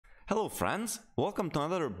Hello friends, welcome to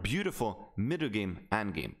another beautiful middle game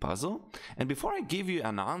endgame puzzle. And before I give you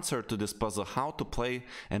an answer to this puzzle, how to play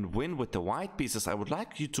and win with the white pieces, I would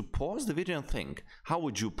like you to pause the video and think, how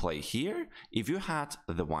would you play here if you had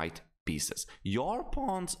the white pieces? Your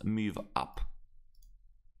pawns move up.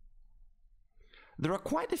 There are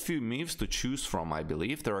quite a few moves to choose from, I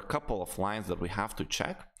believe. There are a couple of lines that we have to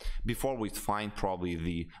check before we find probably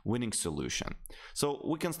the winning solution. So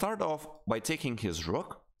we can start off by taking his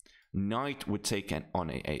rook. Knight would take on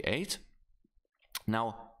a8.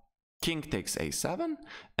 Now king takes a7,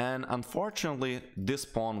 and unfortunately this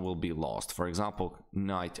pawn will be lost. For example,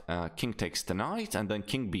 king takes the knight, and then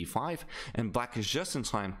king b5, and black is just in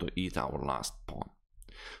time to eat our last pawn.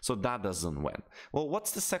 So that doesn't win. Well,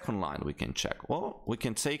 what's the second line we can check? Well, we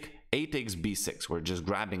can take a takes b6. We're just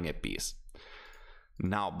grabbing a piece.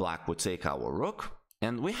 Now black would take our rook,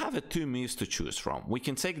 and we have two moves to choose from. We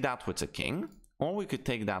can take that with a king, or we could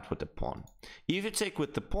take that with the pawn. If you take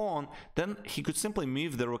with the pawn, then he could simply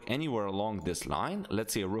move the rook anywhere along this line.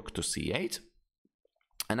 Let's say a rook to c8.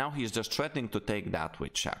 And now he's just threatening to take that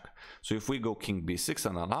with check. So if we go king b6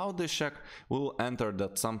 and allow this check, we'll enter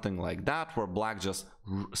that something like that, where black just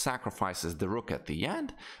sacrifices the rook at the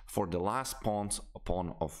end for the last pawn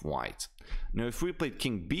of white. Now if we played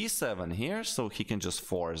king b7 here, so he can just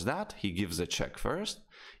force that. He gives a check first.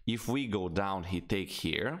 If we go down, he takes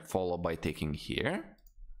here, followed by taking here.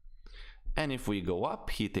 And if we go up,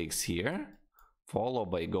 he takes here, followed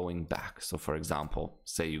by going back. So for example,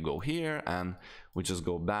 say you go here and we just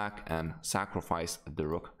go back and sacrifice the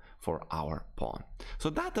rook for our pawn. So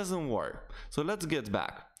that doesn't work. So let's get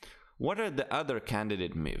back. What are the other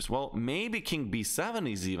candidate moves? Well, maybe king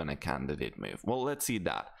b7 is even a candidate move. Well, let's see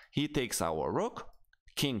that. He takes our rook,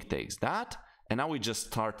 king takes that, and now we just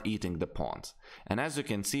start eating the pawns. And as you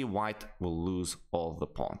can see, white will lose all the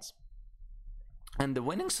pawns. And the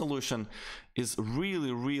winning solution is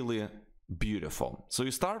really beautiful. So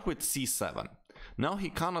you start with c7. Now he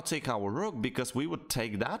cannot take our rook because we would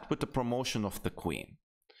take that with the promotion of the queen.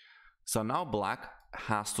 So now black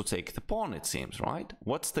has to take the pawn, it seems, right?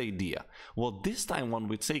 What's the idea? Well, this time when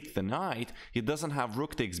we take the knight, he doesn't have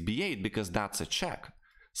rook takes b8 because that's a check.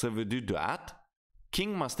 So if we do that,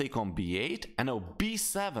 king must take on b8, and now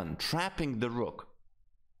b7, trapping the rook.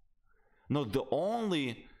 Now the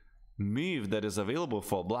only move that is available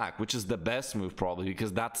for black, which is the best move probably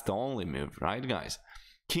because that's the only move, right guys?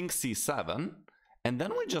 King c7, and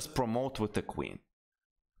then we just promote with the queen.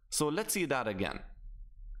 So let's see that again.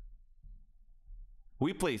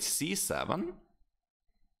 We play c7,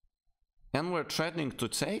 and we're threatening to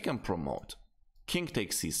take and promote. King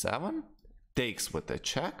takes c7, takes with a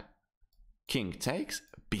check, king takes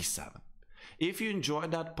b7. If you enjoyed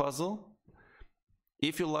that puzzle,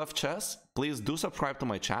 if you love chess, please do subscribe to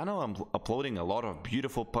my channel. I'm uploading a lot of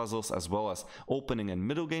beautiful puzzles as well as opening and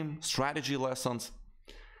middle game strategy lessons.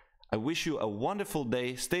 I wish you a wonderful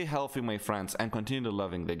day, stay healthy my friends, and continue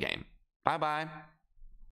loving the game. Bye bye!